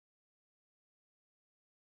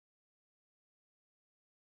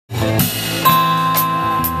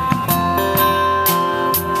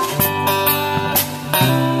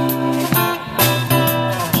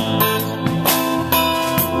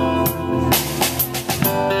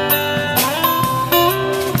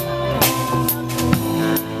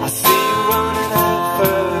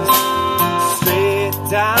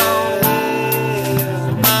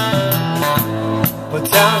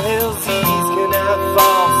Downhill's ease can have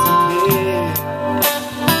false appear.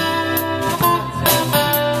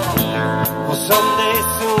 Well, someday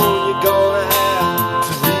soon you're gonna have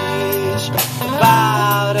to reach the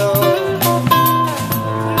bottom.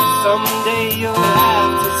 Someday you'll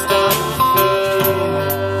have to start to fear.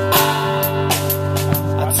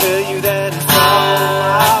 I tell you that it's all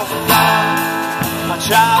my fault. I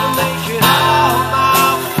try to make it all my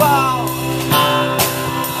fault.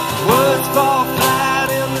 Words fall flat,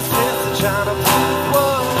 trying to prove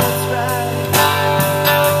what's right.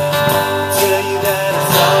 Tell you that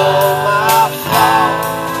it's all my fault.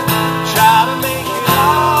 Try to make it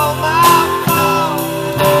all my fault.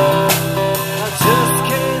 I just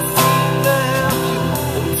can't seem to help you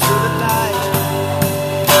into the light.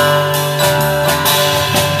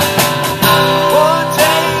 One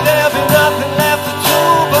day there'll be nothing left to do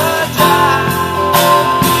but die.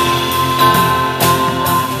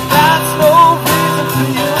 That's no reason for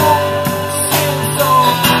you.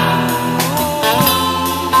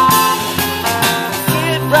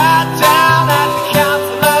 Right down at the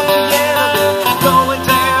council of the enemy, going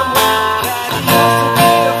damn well that he used to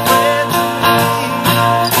be a friend to me.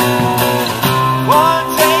 One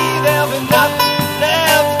day there'll be nothing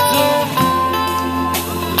left to do.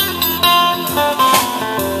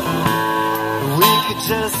 We could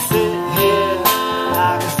just sit here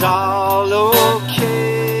like it's all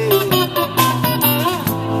okay.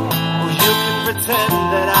 Or you can pretend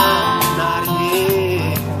that I'm not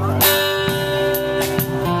here.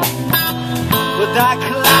 But that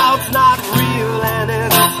cloud's not real and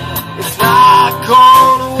it's not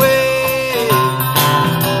gone away.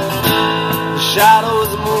 The shadows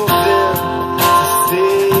are moving to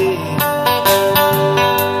stay.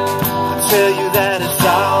 I tell you that it's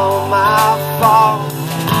all my fault.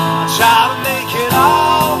 I try to make it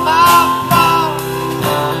all my fault.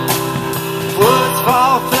 Words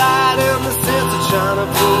fall flat in the sense of trying to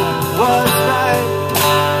prove what's right.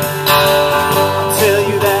 I tell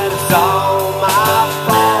you that it's all my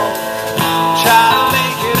fault. Try to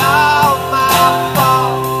make it all my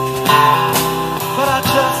fault, but I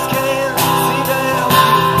just can't seem to help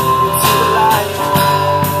you into the light.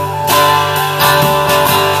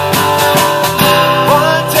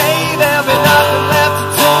 One day there'll be nothing left to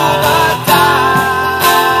do but die.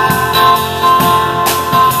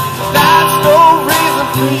 That's no reason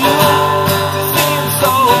for you to seem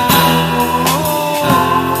so blue.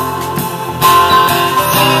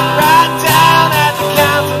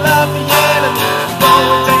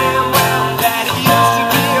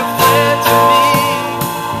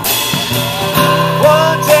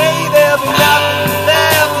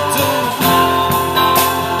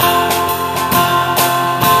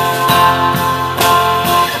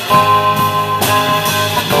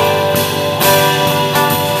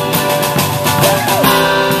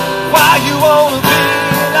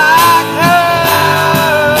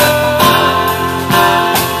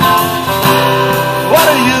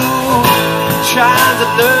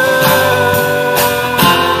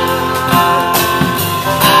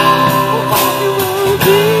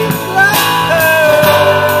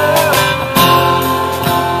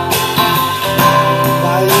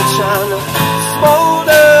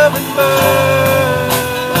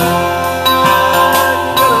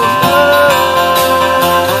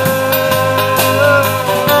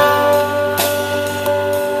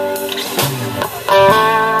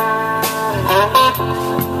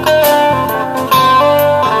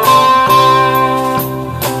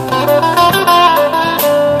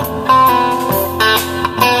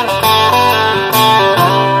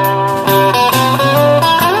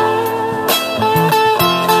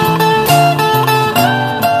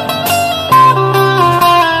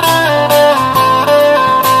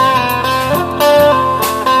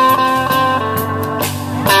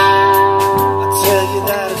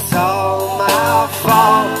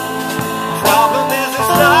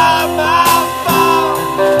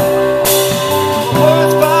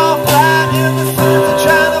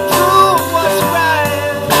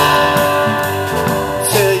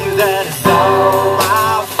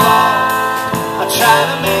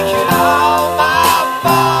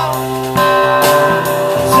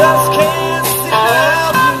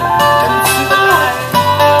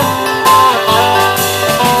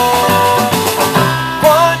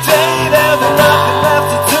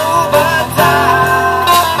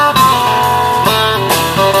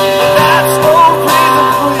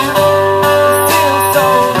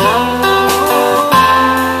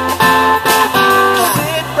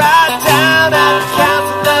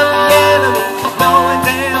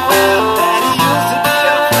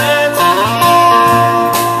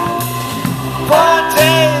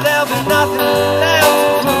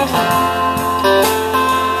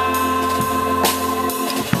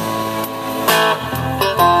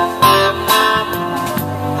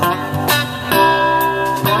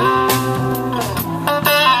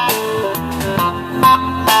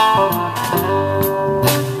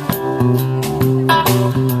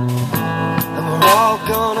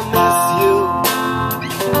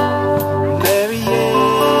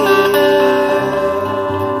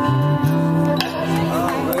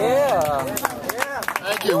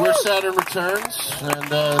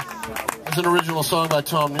 It's an original song by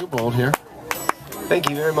Tom Newbold here. Thank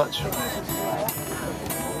you very much.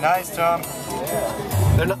 Nice, Tom.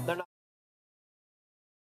 They're not